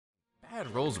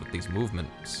had rolls with these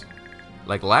movements.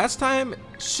 Like last time,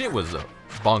 shit was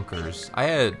bonkers.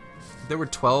 There were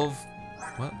 12,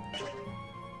 what?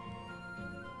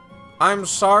 I'm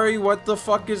sorry, what the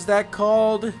fuck is that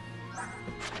called?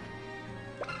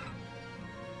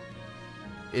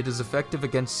 It is effective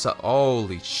against,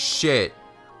 holy shit.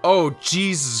 Oh,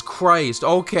 Jesus Christ,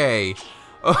 okay.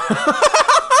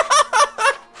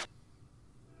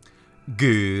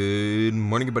 Good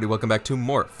morning, everybody. Welcome back to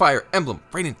more Fire Emblem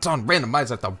Radiant Dawn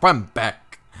Randomizer at the Runback.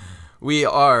 We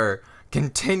are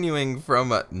continuing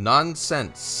from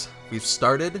nonsense. We've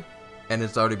started, and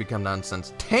it's already become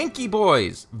nonsense. Tanky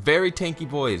boys, very tanky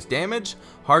boys. Damage,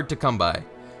 hard to come by.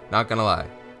 Not gonna lie.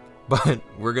 But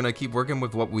we're gonna keep working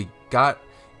with what we got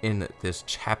in this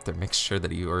chapter. Make sure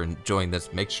that you are enjoying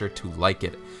this. Make sure to like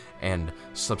it and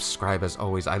subscribe as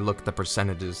always. I look at the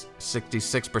percentages.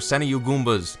 66% of you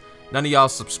Goombas. None of y'all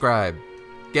subscribe.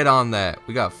 Get on that.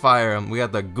 We got Fire Emblem. We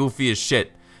got the goofiest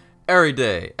shit. Every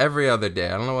day. Every other day.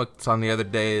 I don't know what's on the other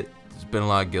day. There's been a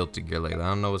lot of Guilty Gear lately. I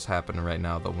don't know what's happening right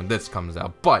now, though, when this comes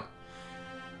out. But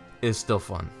it's still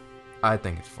fun. I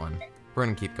think it's fun. We're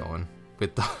gonna keep going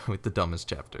with the dumbest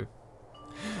chapter.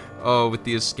 Oh, with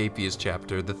the escapiest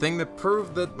chapter. The thing that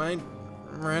proved that my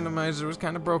randomizer was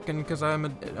kind of broken because I'm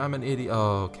an idiot.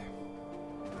 Oh, okay.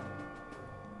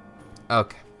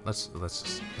 Okay. Let's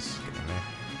just get in there.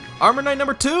 Armor Knight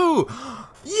number 2!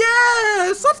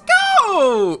 Yes! Let's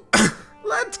go!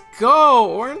 Let's go!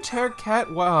 Orange hair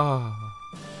cat. Wow.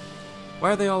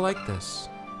 Why are they all like this?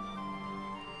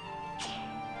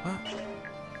 What?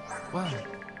 Wow.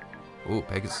 Ooh,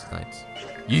 Pegasus Knights.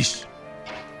 Yeesh.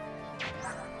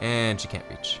 And she can't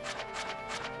reach.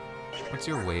 What's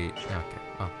your weight? Okay.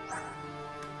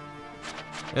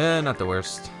 Oh. Not the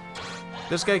worst.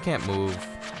 This guy can't move.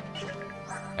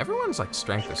 Everyone's like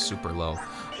strength is super low.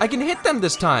 I can hit them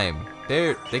this time.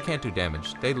 They can't do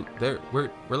damage. We're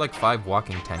like 5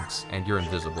 walking tanks, and you're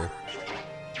invisible.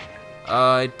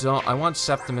 I want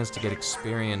Septimus to get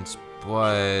experience,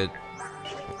 but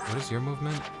what is your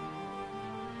movement?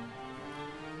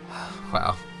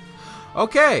 Wow.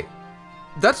 Okay.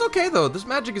 That's okay though. This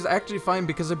magic is actually fine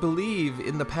because I believe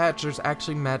in the patch there's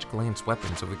actually magic lance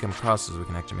weapons. So if we come across those, we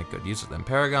can actually make good use of them.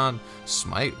 Paragon,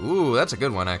 Smite. Ooh, that's a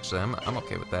good one actually. I'm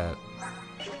okay with that.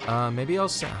 Maybe I'll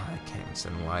send. Oh, I can't even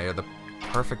send Wire. The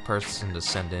perfect person to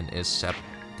send in is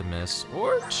Septimus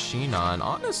or Shinon.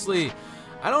 Honestly,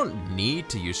 I don't need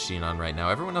to use Shinon right now.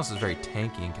 Everyone else is very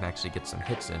tanky and can actually get some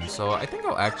hits in. So I think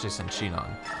I'll actually send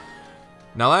Shinon.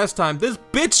 Now last time this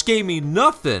bitch gave me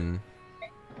nothing.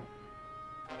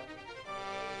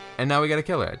 And now we got a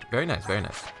killer. Very nice, very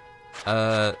nice.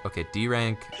 Okay, D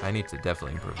rank. I need to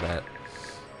definitely improve that.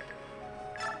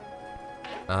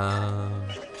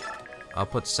 I'll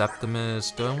put Septimus.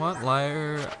 Do I want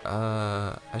Liar?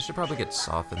 I should probably get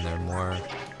Soft in there more.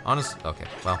 Honestly, okay,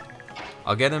 well.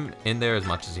 I'll get him in there as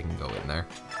much as he can go in there.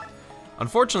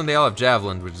 Unfortunately, they all have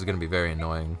Javelins, which is going to be very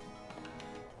annoying.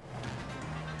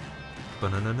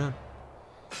 Ba-na-na-na.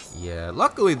 Yeah,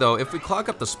 luckily though, if we clog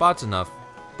up the spots enough,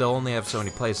 they'll only have so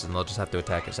many places and they'll just have to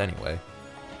attack us anyway.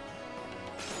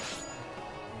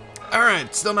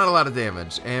 Alright, still not a lot of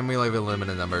damage. And we have a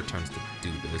limited number of turns to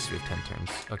do this. We have 10 turns.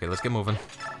 Okay, let's get moving.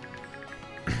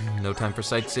 No time for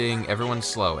sightseeing. Everyone's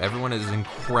slow. Everyone is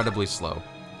incredibly slow.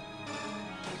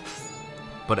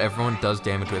 But everyone does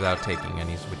damage without taking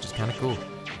any, which is kind of cool.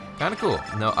 Kind of cool.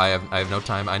 No, I have no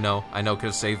time. I know,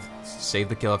 could have saved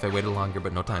the kill if I waited longer,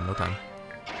 but no time, no time.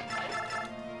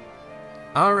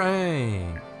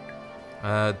 Alright.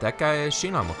 That guy,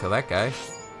 Shinon will kill that guy.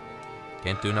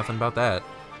 Can't do nothing about that.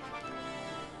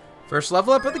 First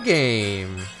level up of the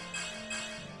game.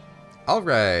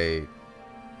 Alright.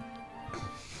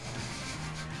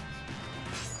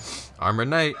 Armor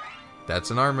Knight.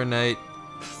 That's an Armor Knight.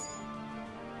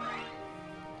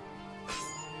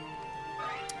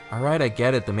 Alright, I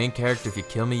get it. The main character, if you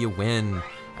kill me, you win.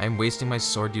 I'm wasting my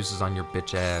sword uses on your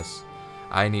bitch ass.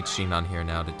 I need Shinon here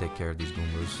now to take care of these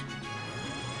Goombas.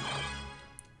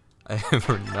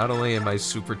 Not only am I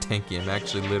super tanky, I'm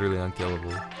actually literally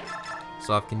unkillable.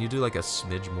 Soft, can you do like a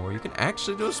smidge more? You can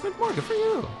actually do a smidge more. Good for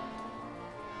you.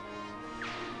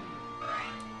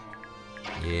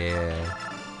 Yeah.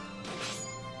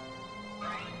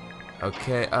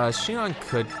 Okay, Shinon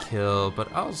could kill,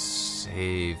 but I'll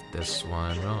save this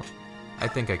one. Well, I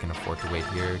think I can afford to wait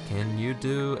here. Can you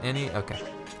do any? Okay.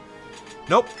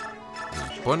 Nope.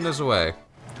 Just putting this away.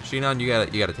 Shinon, you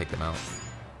gotta take them out.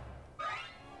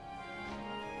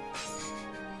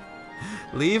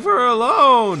 Leave her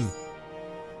alone!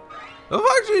 What the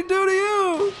fuck did she do to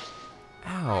you?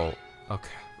 Ow. Okay.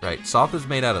 Right. Soft is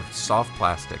made out of soft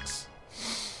plastics.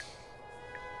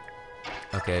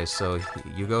 Okay, so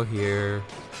you go here.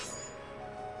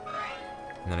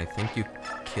 And then I think you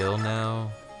kill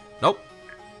now. Nope.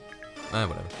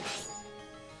 Whatever.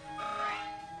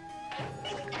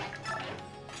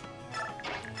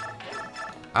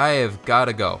 I have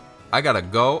gotta go. I gotta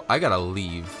go. I gotta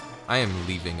leave. I am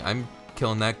leaving. I'm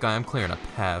killing that guy. I'm clearing a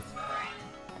path.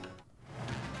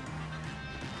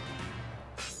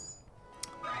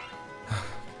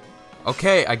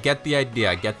 Okay, I get the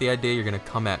idea. I get the idea. You're gonna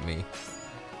come at me.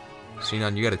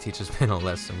 Shinon, you gotta teach this man a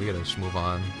lesson. We gotta just move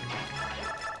on.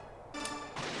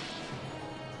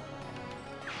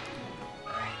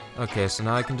 Okay, so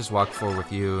now I can just walk forward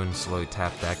with you and slowly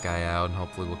tap that guy out, and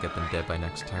hopefully we'll get them dead by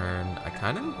next turn. I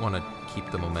kind of want to keep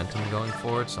the momentum going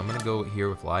forward, so I'm gonna go here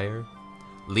with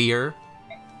Lear.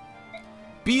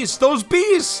 Beast! Those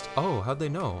beasts! Oh, how'd they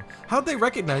know? How'd they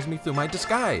recognize me through my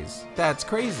disguise? That's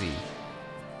crazy.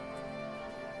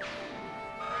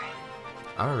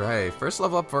 Alright, first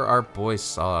level up for our boy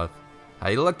Soth. How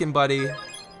you looking, buddy?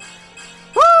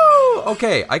 Woo!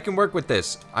 Okay, I can work with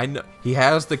this. I know he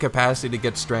has the capacity to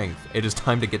get strength. It is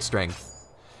time to get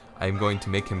strength. I am going to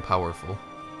make him powerful.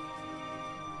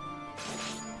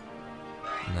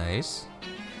 Nice.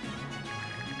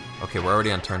 Okay, we're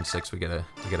already on turn 6. We gotta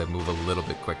move a little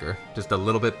bit quicker. Just a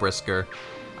little bit brisker.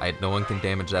 No one can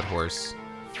damage that horse.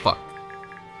 Fuck.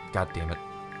 God damn it.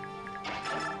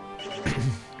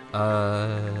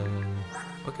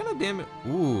 What kind of damage?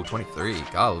 Ooh, 23.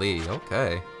 Golly,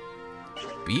 okay.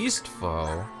 Beast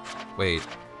foe? Wait,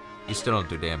 you still don't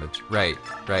do damage. Right,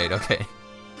 okay.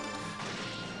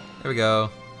 There we go.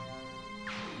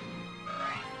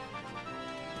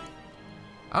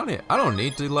 I don't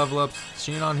need to level up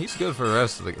Shinon. He's good for the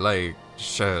rest of the, like,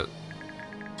 shit.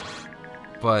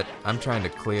 But I'm trying to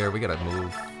clear. We gotta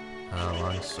move.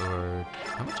 Longsword.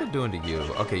 How much I'm doing to you?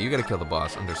 Okay, you gotta kill the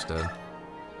boss. Understood.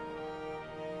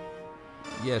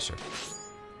 Yeah, sure.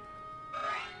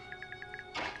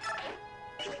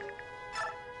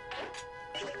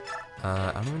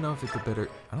 I don't even know if it'd be better.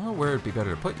 I don't know where it'd be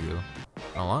better to put you.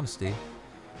 In all honesty,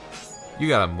 you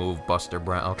gotta move, Buster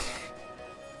Brown. Okay.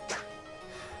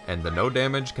 And the no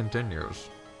damage continues.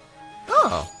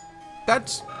 Oh,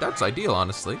 that's ideal,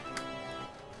 honestly.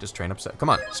 Just train upset. Come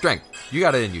on, strength. You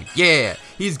got it in you. Yeah,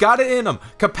 he's got it in him.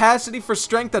 Capacity for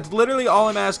strength. That's literally all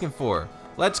I'm asking for.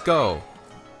 Let's go.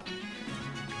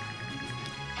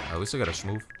 Oh, we still got a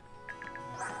schmoof.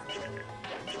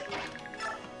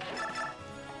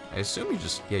 I assume you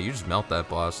just melt that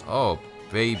boss. Oh,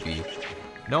 baby.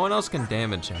 No one else can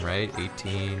damage him, right?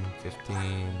 18,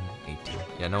 15, 18.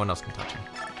 Yeah, no one else can touch him.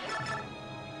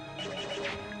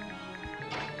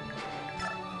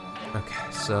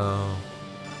 Okay, so...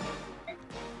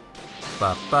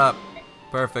 Bop, bop.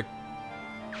 Perfect.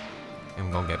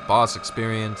 I'm gonna get boss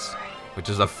experience, which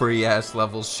is a free-ass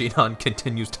level. Shinon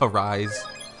continues to rise.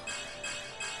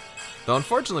 Though,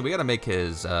 unfortunately, we gotta make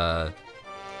his,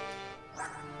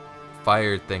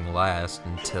 fire thing last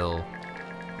until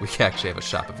we actually have a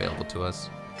shop available to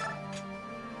us.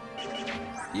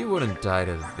 You wouldn't die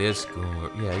to this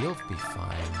goon. Yeah, you'll be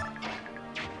fine.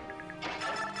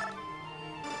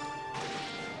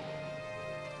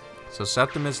 So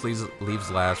Septimus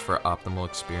leaves last for optimal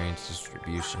experience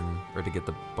distribution, or to get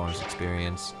the bonus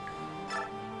experience.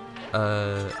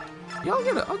 Yeah,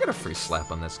 I'll get a free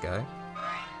slap on this guy.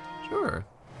 Sure.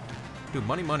 Dude,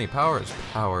 money, power is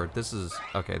power. This is...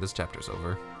 Okay, this chapter's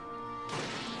over.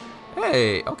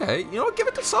 Hey, okay. You know what? Give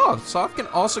it to Soth. Soth can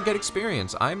also get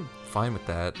experience. I'm fine with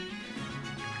that.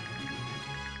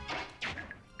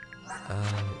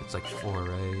 It's like 4,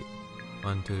 right?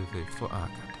 1, 2, 3, 4. Ah,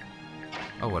 god.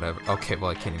 Oh, whatever. Okay,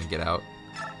 well, I can't even get out.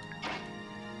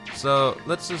 So,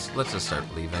 let's just start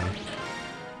leaving.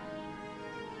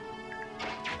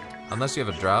 Unless you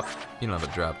have a drop. You don't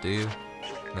have a drop, do you?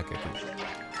 Okay, cool.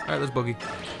 Alright, let's boogie.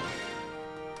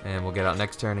 And we'll get out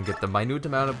next turn and get the minute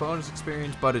amount of bonus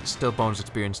experience, but it's still bonus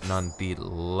experience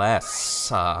nonetheless.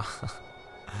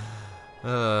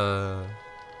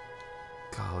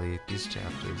 Golly, these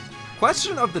chapters.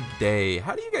 Question of the day.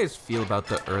 How do you guys feel about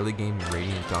the early game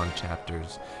Radiant Dawn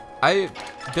chapters?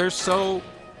 They're so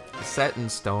set in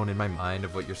stone in my mind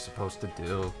of what you're supposed to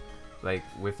do. Like,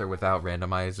 with or without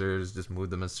randomizers, just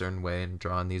move them a certain way and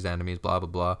draw on these enemies, blah, blah,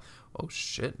 blah. Oh,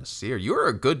 shit, Nasir. You're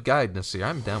a good guide, Nasir.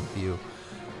 I'm down with you.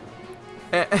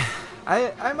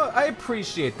 I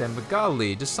appreciate them, but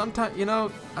golly, just sometimes, you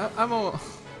know, I don't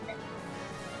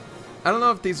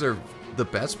know if these are the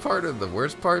best part or the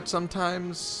worst part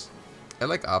sometimes. I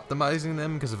like optimizing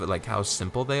them because of like how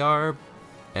simple they are.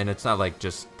 And it's not like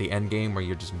just the end game where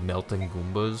you're just melting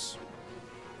Goombas.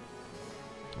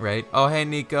 Right? Oh, hey,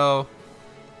 Nico.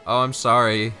 Oh, I'm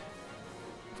sorry.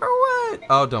 For what?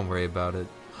 Oh, don't worry about it.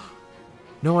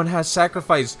 No one has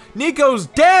sacrificed. Nico's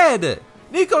dead!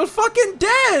 Nico's fucking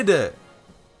dead!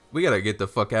 We gotta get the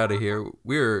fuck out of here.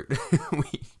 We're...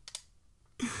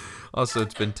 Also,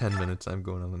 it's been 10 minutes. I'm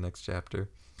going on the next chapter.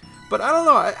 But I don't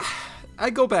know. I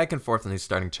go back and forth on these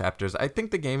starting chapters. I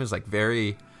think the game is like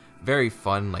very, very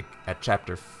fun, like at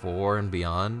chapter 4 and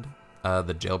beyond.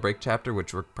 The jailbreak chapter,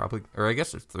 which we're probably... Or I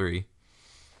guess it's 3.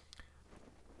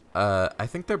 I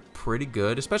think they're pretty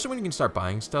good, especially when you can start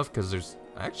buying stuff, because there's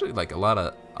actually like a lot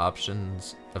of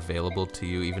options available to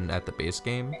you even at the base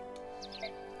game.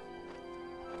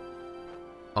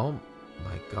 Oh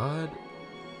my god.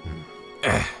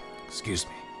 Excuse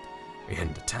me. We're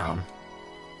heading to town.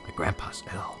 My grandpa's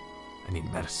ill. I need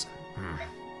medicine.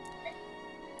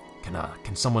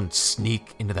 Can someone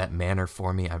sneak into that manor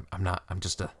for me? I'm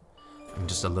just a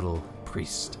little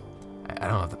priest. I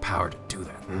don't have the power to do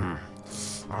that.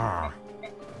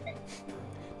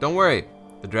 Don't worry,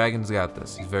 the dragon's got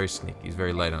this. He's very sneaky. He's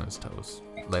very light on his toes.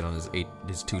 Light on his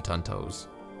 2-ton toes.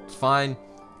 It's fine.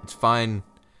 It's fine.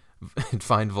 It's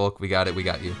fine, Volk. We got it. We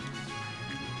got you.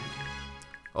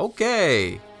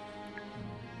 Okay.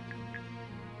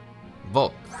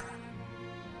 Volk.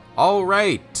 All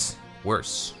right.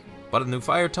 Worse. But a new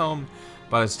fire tome,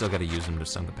 but I still got to use them to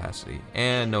some capacity.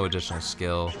 And no additional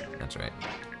skill. That's right.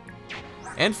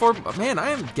 And man, I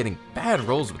am getting bad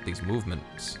rolls with these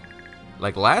movements.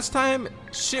 Like last time,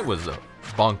 shit was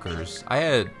bonkers.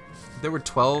 There were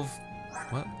 12,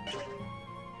 what?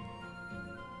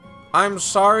 I'm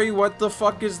sorry, what the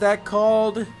fuck is that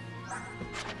called?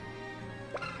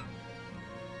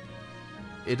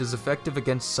 It is effective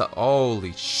against,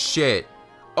 holy shit.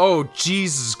 Oh,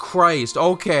 Jesus Christ,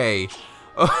 okay.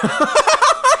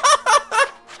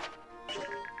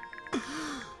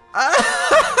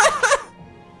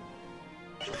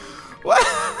 What?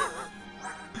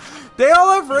 They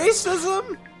all have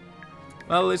racism?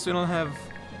 Well, at least we don't have...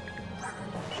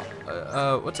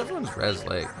 what's everyone's res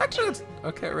like? Actually, it's...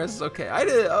 Okay, res is okay. I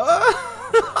did...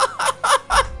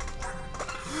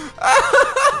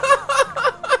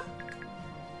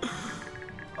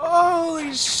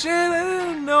 Holy shit, I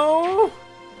didn't know!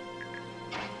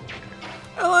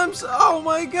 Oh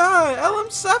my god!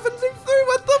 LM73,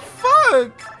 what the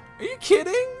fuck? Are you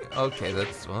kidding? Okay,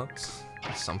 that's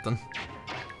something.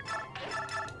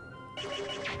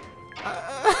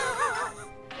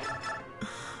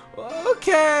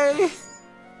 Okay.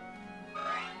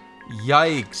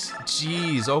 Yikes.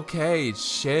 Jeez, okay,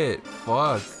 shit,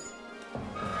 fuck.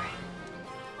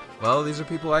 Well, these are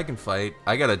people I can fight.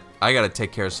 I gotta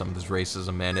take care of some of this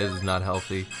racism, man. It is not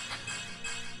healthy.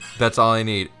 That's all I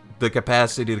need. The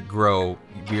capacity to grow.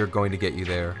 We are going to get you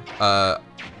there.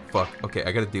 Fuck. Okay,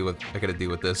 I gotta deal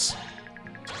with this.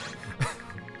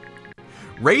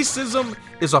 Racism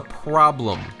is a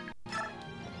problem.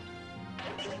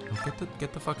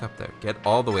 Get the fuck up there. Get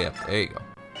all the way up. There you go.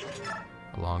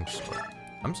 A long sword.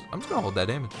 I'm just gonna hold that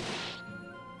damage.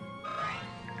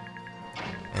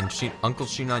 And Uncle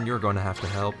Shinon, you're going to have to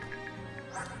help.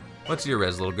 What's your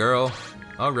res, little girl?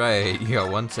 All right, you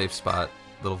got one safe spot,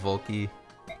 little Volky.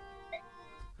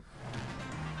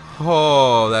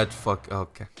 Oh, that fuck.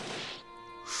 Okay.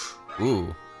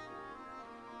 Ooh.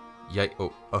 Yike.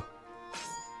 Oh.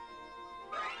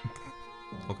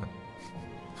 Okay.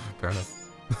 Fair enough.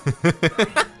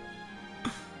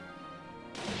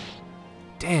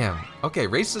 Damn. Okay,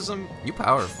 racism. You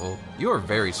powerful. You are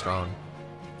very strong.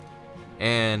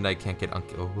 And I can't get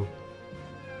Uncle. Oh.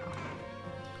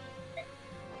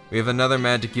 We have another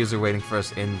magic user waiting for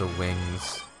us in the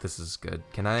wings. This is good.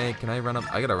 Can I run up?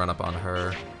 I gotta run up on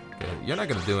her. Good. You're not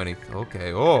gonna do anything.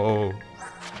 Okay. Oh.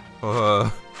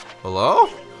 Hello?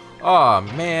 Oh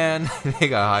man, they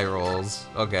got high rolls.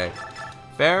 Okay.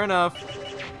 Fair enough.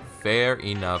 Fair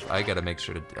enough. I gotta make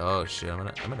sure to. Oh shit. I'm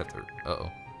gonna have to.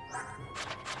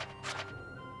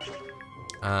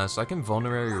 So I can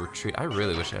vulnerary retreat. I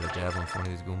really wish I had a javelin for one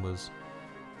of these Goombas.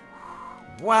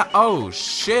 Wow. Oh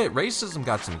shit. Racism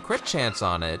got some crit chance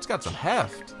on it. It's got some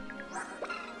heft.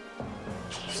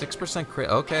 6% crit.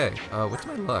 Okay. What's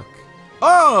my luck?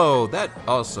 Oh, that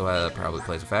also probably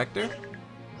plays a factor.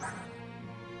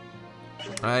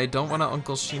 I don't want to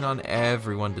Uncle Shinon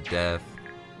everyone to death,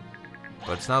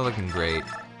 but it's not looking great.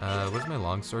 Where's my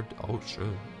longsword? Oh shit.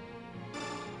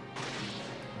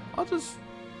 I'll just,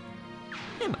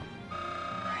 you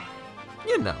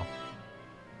know.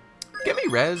 Give me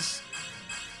res.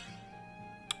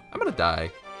 I'm gonna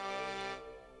die.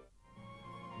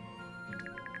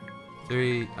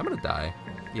 3. I'm gonna die.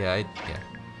 Yeah.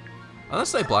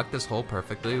 Unless I block this hole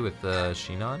perfectly with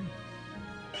Shinon.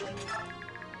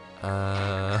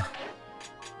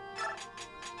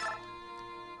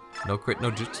 No crit,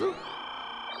 no jutsu?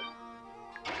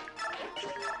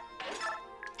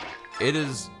 It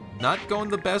is not going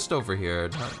the best over here.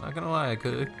 Not gonna lie,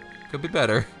 could be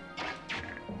better.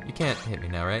 You can't hit me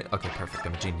now, right? Okay, perfect.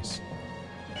 I'm a genius.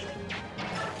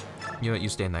 You know what? You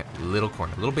stay in that little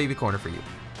corner. Little baby corner for you.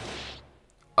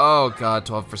 Oh god,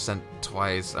 12%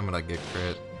 twice. I'm gonna get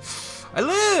crit. I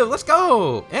live! Let's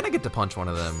go! And I get to punch one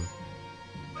of them.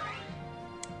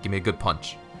 Give me a good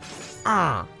punch.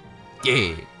 Yeah!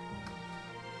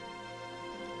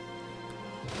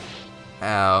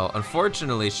 Ow.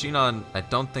 Unfortunately, Shinon, I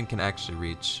don't think can actually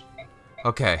reach.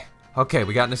 Okay. Okay,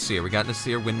 we got Nasir. We got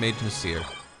Nasir, Wind Mage Nasir.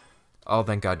 Oh,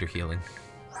 thank god you're healing.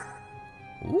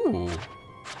 Ooh.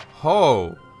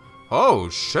 Oh. Oh,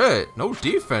 shit. No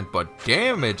defense, but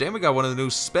damage. And we got one of the new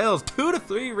spells. 2 to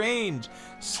 3 range.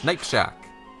 Snipe Shock.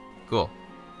 Cool.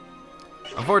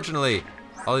 Unfortunately,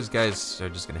 all these guys are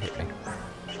just gonna hit me.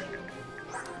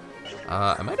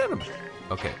 I might end up...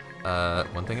 Okay.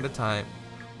 One thing at a time.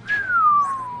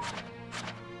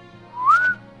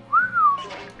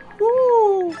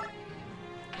 Woo!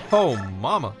 Oh,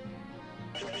 mama.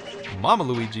 Mama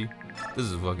Luigi. This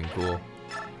is fucking cool.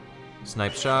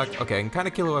 Snipe Shock. Okay, I can kind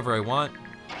of kill whoever I want.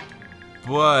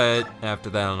 But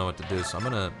after that, I don't know what to do. So I'm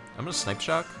gonna Snipe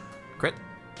Shock. Crit.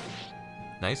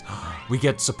 Nice. We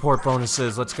get support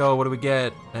bonuses. Let's go. What do we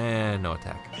get? And no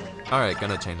attack. Alright,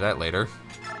 gonna change that later.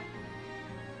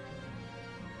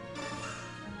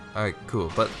 Alright,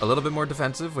 cool. But a little bit more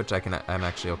defensive, which I'm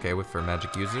actually okay with for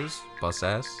magic users. Bust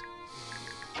ass.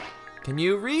 Can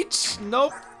you reach?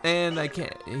 Nope. And I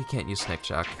can't. You can't use Snipe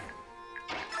Shock.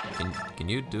 Can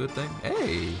you do a thing?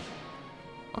 Hey.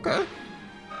 Okay.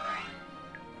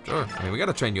 Sure. I mean, we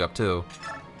gotta train you up too.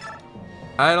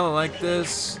 I don't like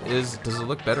this. Does it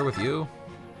look better with you?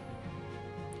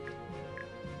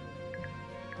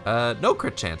 No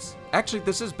crit chance. Actually,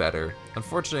 this is better.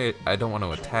 Unfortunately, I don't want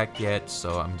to attack yet,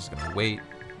 so I'm just gonna wait.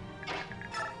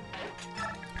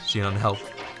 She don't help.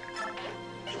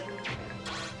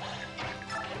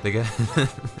 They get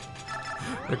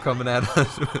they're coming at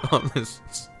us with all this.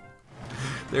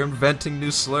 They're inventing new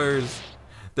slurs.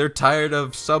 They're tired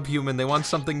of subhuman. They want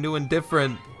something new and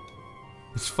different.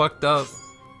 It's fucked up.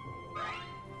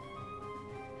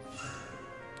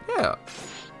 Yeah.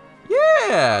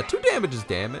 Yeah! 2 damage is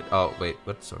damage. Oh, wait.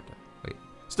 What's sword damage? Wait.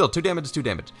 Still, 2 damage is 2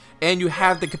 damage. And you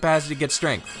have the capacity to get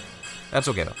strength. That's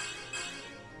okay, though.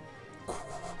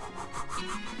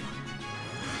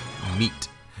 Meat.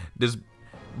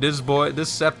 This boy, this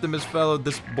Septimus fellow,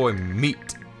 this boy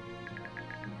meat.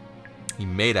 He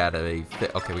made out of a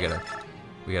okay,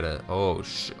 we gotta, oh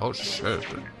shit,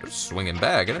 they're swinging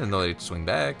back. I didn't know they'd swing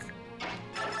back.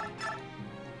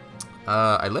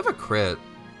 I live a crit.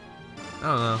 I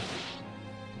don't know.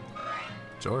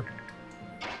 Sure.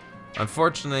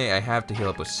 Unfortunately, I have to heal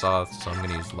up with Soft, so I'm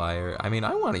gonna use Liar. I mean,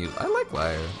 I like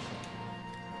Liar.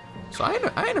 So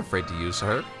I ain't afraid to use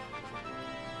her.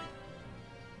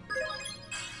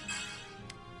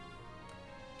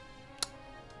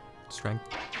 Strength.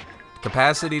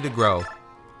 Capacity to grow.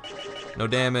 No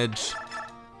damage.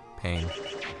 Pain.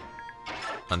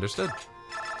 Understood.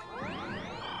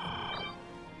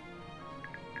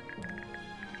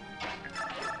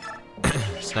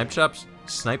 Snipe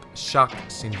Shock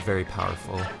seems very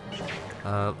powerful.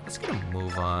 Let's get a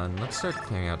move on. Let's start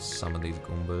clearing out some of these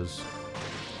Goombas.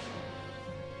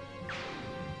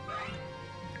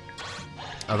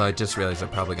 Although I just realized I'm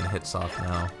probably gonna hit Soft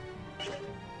now.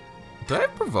 Do I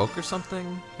have Provoke or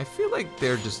something? I feel like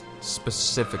they're just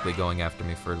specifically going after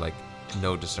me for like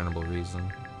no discernible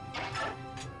reason.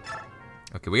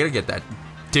 Okay, we gotta get that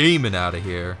demon out of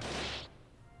here.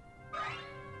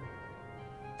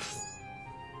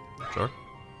 Sure.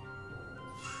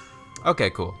 Okay,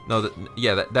 cool. No,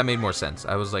 yeah, that made more sense.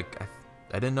 I was like,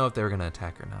 I didn't know if they were gonna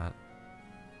attack or not.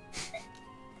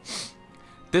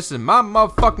 This is my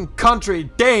motherfucking country,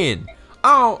 Dan.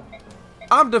 Oh,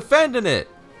 I'm defending it.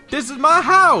 This is my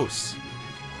house!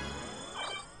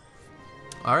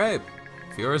 Alright.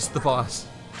 Fiora's the boss.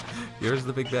 Fiora's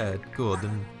the big bad. Cool,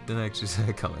 didn't actually see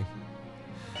it coming.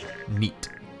 Neat.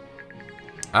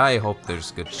 I hope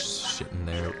there's good shit in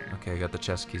there. Okay, I got the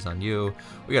chest keys on you.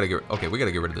 We gotta get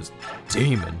rid of this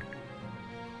demon.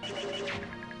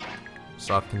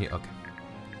 Soft, can you? Okay.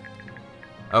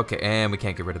 Okay, and we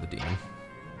can't get rid of the demon.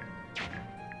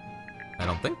 I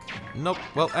don't think. Nope.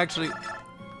 Well, actually,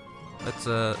 let's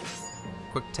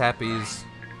quick tappies.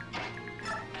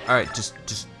 All right,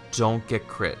 just don't get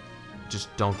crit.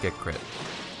 Just don't get crit.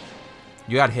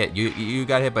 You got hit. You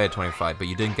got hit by a 25, but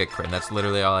you didn't get crit. And that's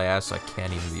literally all I asked, so I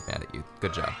can't even be mad at you.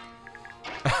 Good job.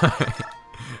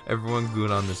 Everyone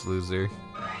goon on this loser.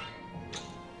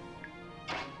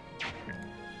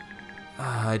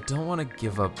 I don't want to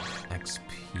give up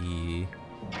XP.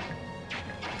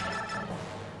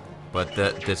 But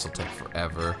this will take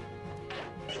forever.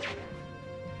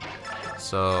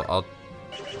 So I'll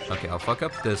fuck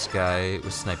up this guy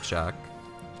with Snipe Shock.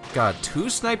 God, 2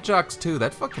 Snipe Shocks too.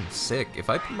 That's fucking sick. If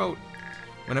I promote,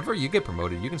 whenever you get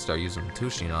promoted, you can start using 2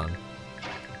 Shinon.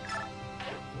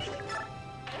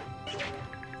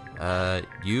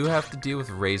 You have to deal with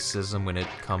racism when it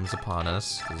comes upon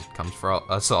us, because it comes for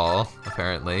us all,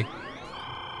 apparently.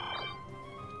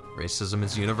 Racism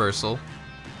is universal.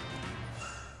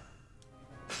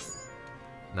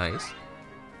 Nice.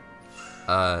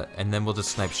 And then we'll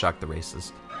just Snipe Shock the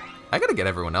racist. I gotta get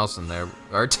everyone else in there.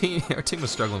 Our team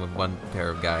was struggling with 1 pair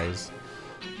of guys.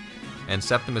 And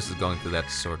Septimus is going through that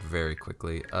sword very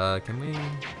quickly. Can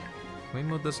we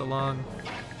move this along?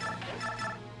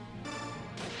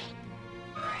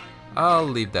 I'll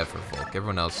leave that for Volk.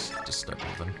 Everyone else, just start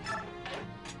moving.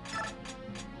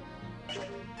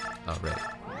 Oh, right.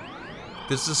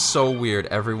 This is so weird.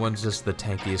 Everyone's just the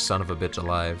tankiest son of a bitch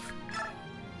alive.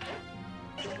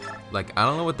 Like, I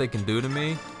don't know what they can do to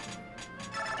me,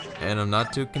 and I'm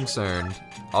not too concerned.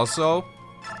 Also,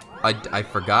 I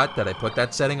forgot that I put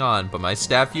that setting on, but my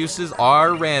staff uses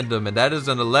are random, and that is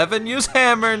an 11-use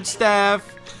hammer and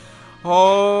staff.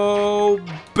 Oh,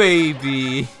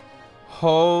 baby.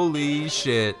 Holy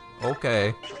shit.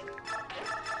 Okay.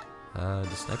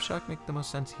 Does Snipe Shock make the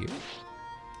most sense here?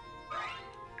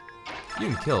 You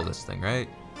can kill this thing, right?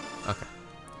 Okay.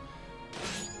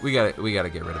 We gotta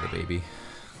get rid of the baby.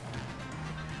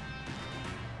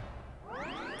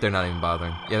 They're not even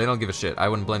bothering. Yeah, they don't give a shit. I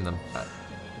wouldn't blame them.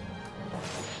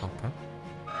 Okay.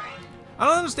 I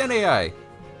don't understand AI.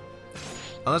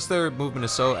 Unless their movement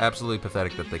is so absolutely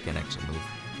pathetic that they can actually move.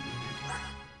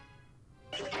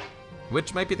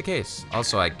 Which might be the case.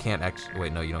 Also, I can't actually...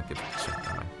 Wait, no, you don't give shit.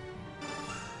 Never mind.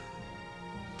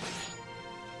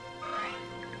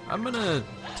 I'm gonna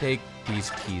take these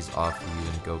keys off you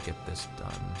and go get this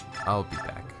done. I'll be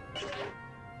back.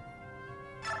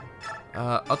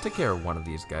 I'll take care of one of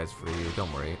these guys for you.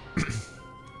 Don't worry.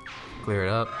 Clear it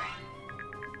up.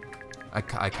 I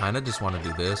kind of just want to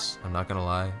do this. I'm not gonna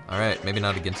lie. All right, maybe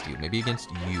not against you. Maybe against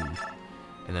you.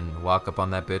 And then walk up on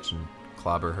that bitch and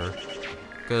clobber her.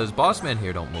 Because Boss Man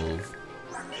here don't move.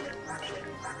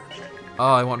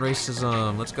 Oh, I want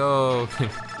racism. Let's go.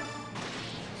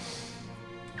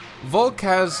 Volk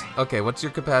has... Okay, what's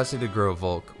your capacity to grow,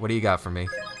 Volk? What do you got for me?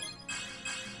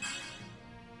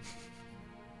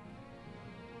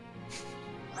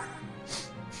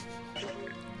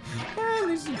 At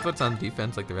least he puts on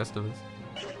defense like the rest of us.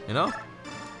 You know?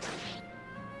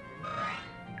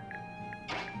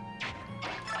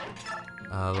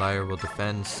 Liar will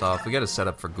defend soft. We gotta set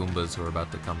up for Goombas who are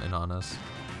about to come in on us.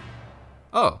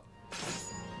 Oh.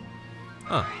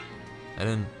 Huh. I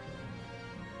didn't...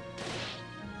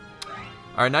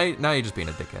 Alright, now you're just being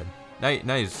a dickhead.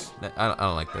 Now you're just... I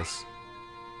don't like this.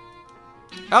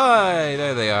 Oh,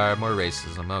 there they are. More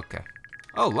racism. Okay.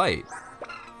 Oh, light.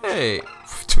 Hey.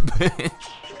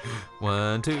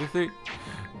 1, 2, 3.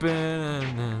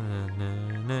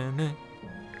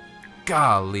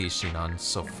 Golly, Shinon's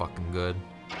so fucking good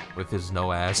with his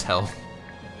no-ass health.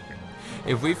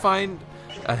 If we find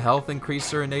a health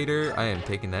increaser-inator, I am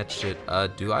taking that shit.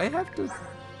 Do I have to...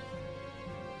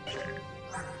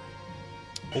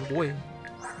 Oh boy.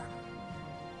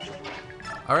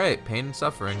 Alright, pain and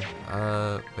suffering.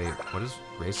 Wait, what is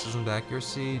racism to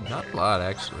accuracy? Not a lot,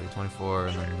 actually. 24,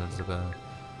 and then that's about...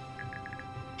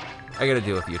 I gotta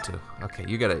deal with you two. Okay,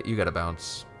 you gotta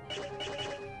bounce.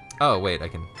 Oh, wait, I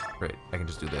can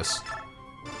just do this.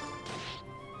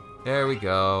 There we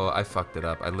go. I fucked it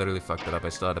up. I literally fucked it up. I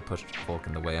still had to push Volk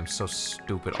in the way. I'm so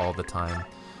stupid all the time.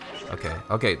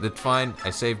 Okay, that's fine.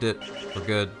 I saved it. We're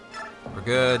good. We're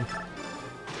good.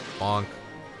 Bonk.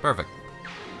 Perfect.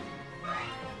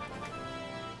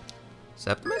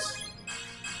 Septimus?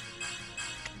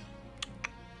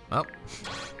 Well.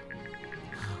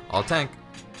 I'll tank.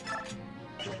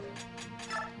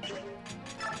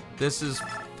 This is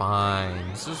fine.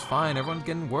 This is fine. Everyone's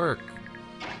getting work.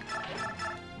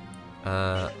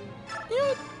 Yeah.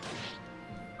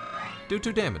 Do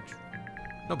 2 damage.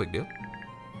 No big deal.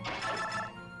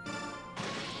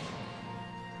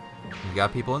 We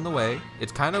got people in the way.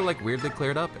 It's kind of like weirdly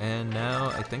cleared up, and now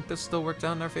I think this still worked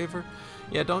out in our favor.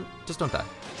 Yeah, just don't die.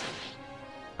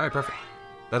 All right, perfect.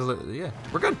 Yeah,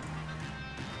 we're good.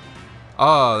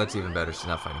 Oh, that's even better. She's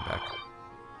not fighting back.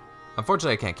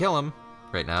 Unfortunately, I can't kill him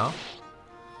right now.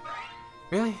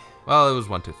 Really? Well, it was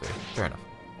 1, 2, 3. Fair enough.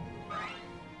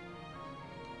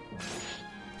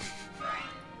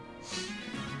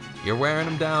 You're wearing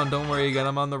him down. Don't worry, you got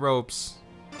him on the ropes.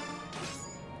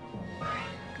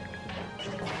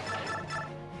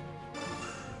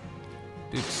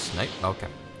 snipe? Okay.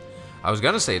 I was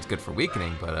gonna say it's good for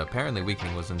weakening, but apparently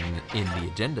weakening wasn't in the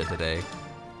agenda today.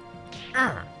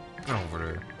 Get over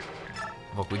there.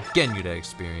 Look, we getting you that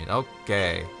experience.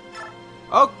 Okay.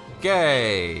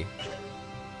 Okay.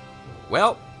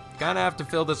 Well, kinda have to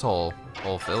fill this hole.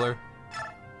 Hole filler.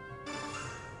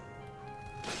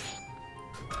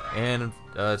 And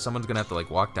someone's gonna have to like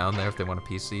walk down there if they want a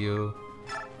piece of you.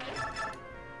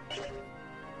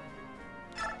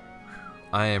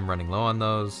 I am running low on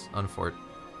those. Unfortunately.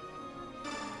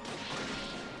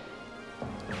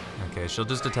 Okay, she'll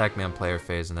just attack me on player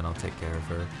phase and then I'll take care of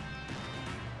her.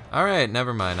 Alright,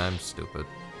 never mind, I'm stupid.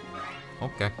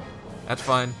 Okay, that's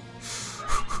fine.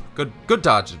 Good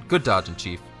dodging,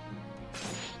 Chief.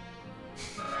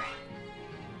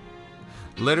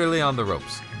 Literally on the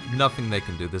ropes. Nothing they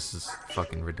can do. This is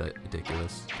fucking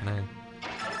ridiculous. Can I?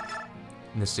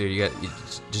 In this series, you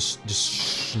just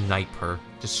snipe her.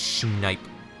 Just snipe.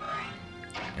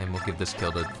 And we'll give this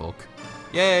kill to Volk.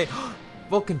 Yay!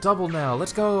 Volk can double now.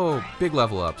 Let's go. Big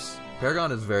level ups.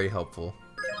 Paragon is very helpful.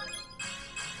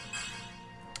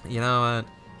 You know what?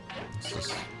 It's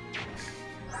just...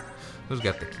 Who's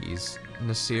got the keys?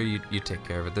 Nasir, you take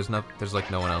care of it. There's like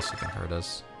no one else who can hurt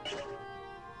us.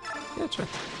 Yeah, sure.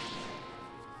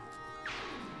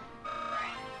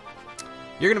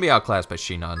 You're gonna be outclassed by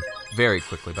Shinon very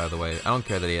quickly, by the way. I don't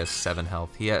care that he has 7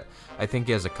 health. I think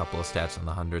he has a couple of stats in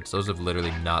the hundreds. Those have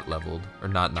literally not leveled, or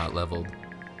not leveled.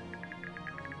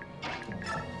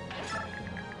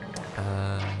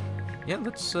 Yeah,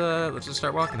 let's just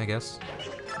start walking, I guess.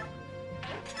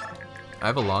 I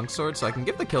have a longsword, so I can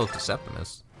give the kill to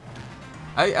Septimus.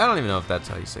 I don't even know if that's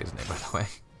how you say his name, by the way.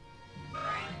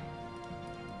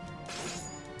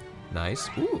 Nice.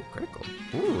 Ooh, critical.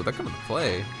 Ooh, they're coming to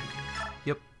play.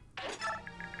 Yep.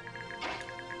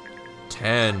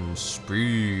 10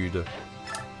 speed.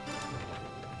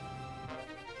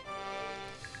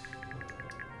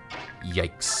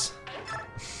 Yikes.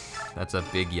 That's a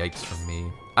big yikes from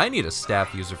me. I need a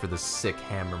staff user for this sick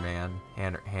hammerman.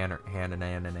 Hanan.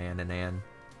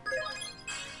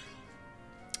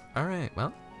 Alright,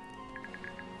 well.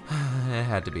 It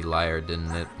had to be Liar,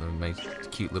 didn't it? My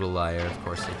cute little Liar, of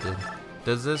course it did.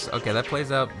 Does this? Okay, that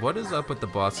plays out. What is up with the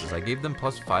bosses? I gave them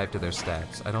 +5 to their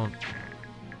stats. I don't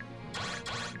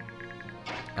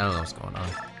know what's going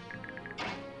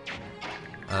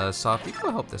on. Soft, you can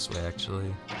go help this way,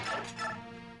 actually.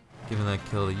 Giving that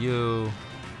kill to you.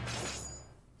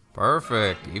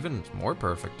 Perfect. Even more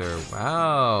perfect there.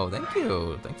 Wow. Thank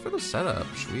you. Thanks for the setup.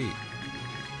 Sweet.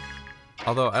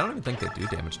 Although, I don't even think they do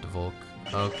damage to Volk.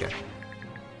 Okay.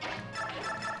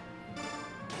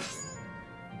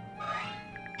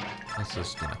 Let's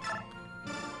just, you know.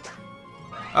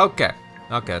 Okay.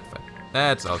 Okay,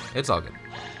 that's fine. It's all good.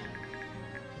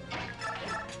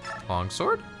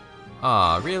 Longsword?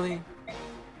 Aw, really?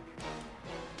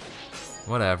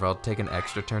 Whatever, I'll take an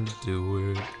extra turn to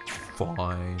do it.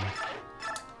 Fine.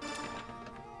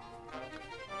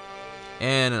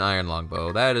 And an iron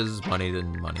longbow. That is money to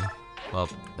money. Well,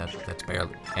 that's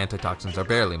barely. Antitoxins are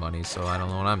barely money, so I don't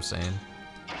know what I'm saying.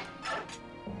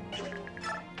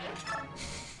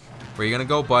 Where you gonna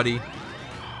go, buddy?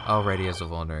 Already as a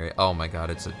vulnerary. Oh my god,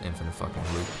 it's an infinite fucking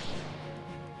loop.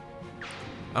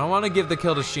 I don't want to give the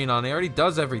kill to Shinon. He already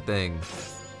does everything.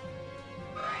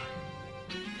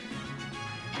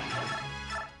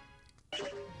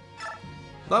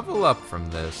 Level up from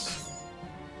this.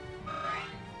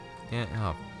 Yeah,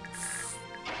 oh.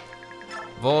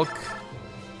 Volk.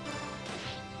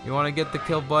 You want to get the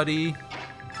kill, buddy?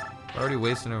 We're already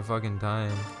wasting our fucking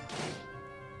time.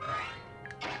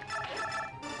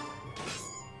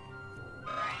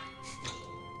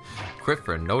 Crit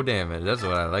for no damage. That's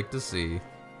what I like to see.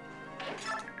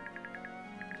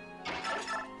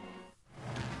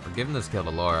 We're giving this kill to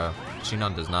Laura.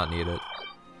 Shinon does not need it.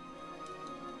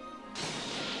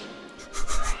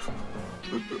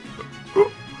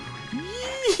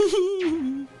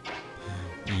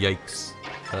 Yikes.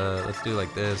 Let's do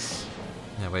like this.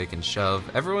 That way you can shove.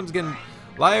 Everyone's getting...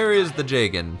 Liar is the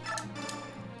Jagan.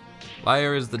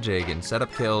 Liar is the Jagan. Set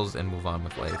up kills and move on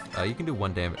with life. You can do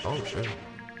 1 damage. Oh, sure.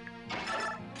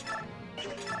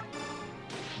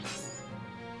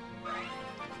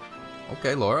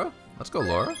 Okay, Laura. Let's go,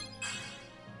 Laura.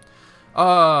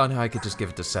 Oh, now I could just give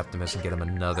it to Septimus and get him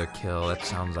another kill. That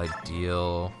sounds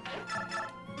ideal.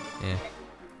 Eh.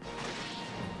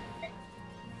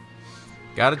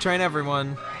 Gotta train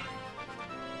everyone.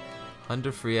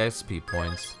 100 free SP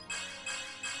points.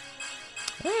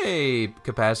 Hey,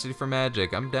 capacity for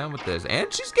magic. I'm down with this.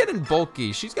 And she's getting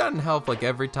bulky. She's gotten health like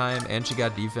every time, and she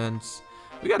got defense.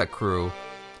 We got a crew.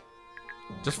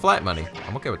 Just flat money.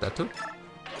 I'm okay with that too.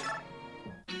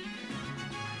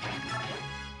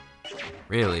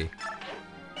 Really?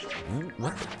 Ooh,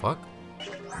 what the fuck?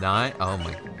 9? Oh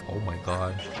my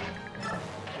god.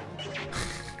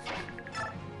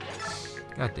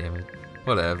 God damn it.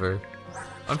 Whatever.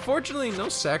 Unfortunately, no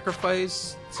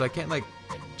sacrifice, so I can't, like,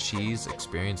 cheese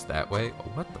experience that way.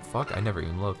 Oh, what the fuck? I never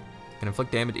even looked. Can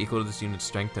inflict damage equal to this unit's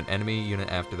strength to an enemy unit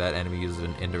after that enemy uses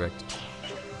an indirect.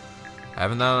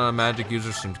 Having that on a magic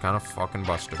user seems kind of fucking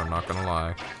busted, I'm not gonna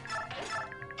lie.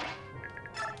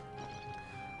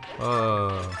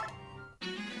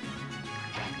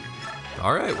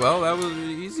 Alright, well, that was an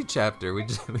easy chapter. We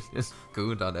just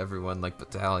gooned on everyone like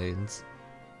battalions.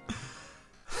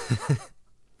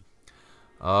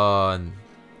 Oh, and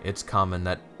it's coming,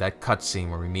 that cutscene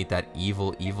where we meet that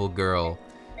evil girl,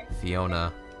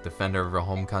 Fiona, defender of her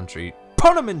home country.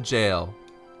 Put him in jail!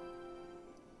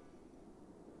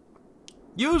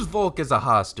 Use Volk as a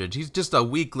hostage, he's just a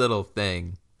weak little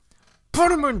thing.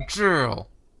 Put him in jail!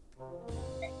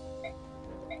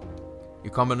 You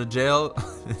coming to jail?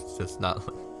 This does not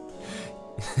look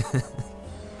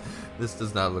this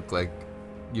does not look like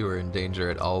you were in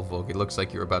danger at all, Volk. It looks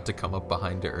like you're about to come up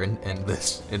behind her and end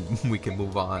this, and we can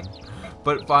move on.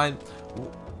 But fine.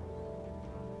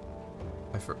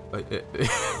 I forgot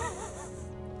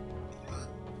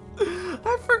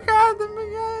them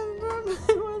again.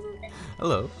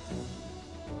 Hello.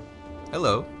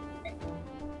 Hello.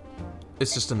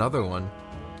 It's just another one.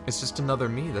 It's just another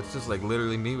me. That's just like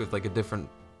literally me with like a different,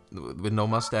 with no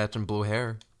mustache and blue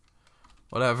hair.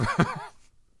 Whatever.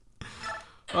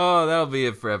 Oh, that'll be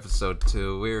it for episode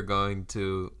 2. We're going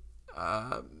to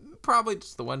probably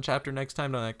just the one chapter next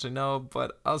time. Don't actually know,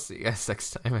 but I'll see you guys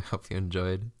next time. I hope you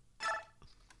enjoyed.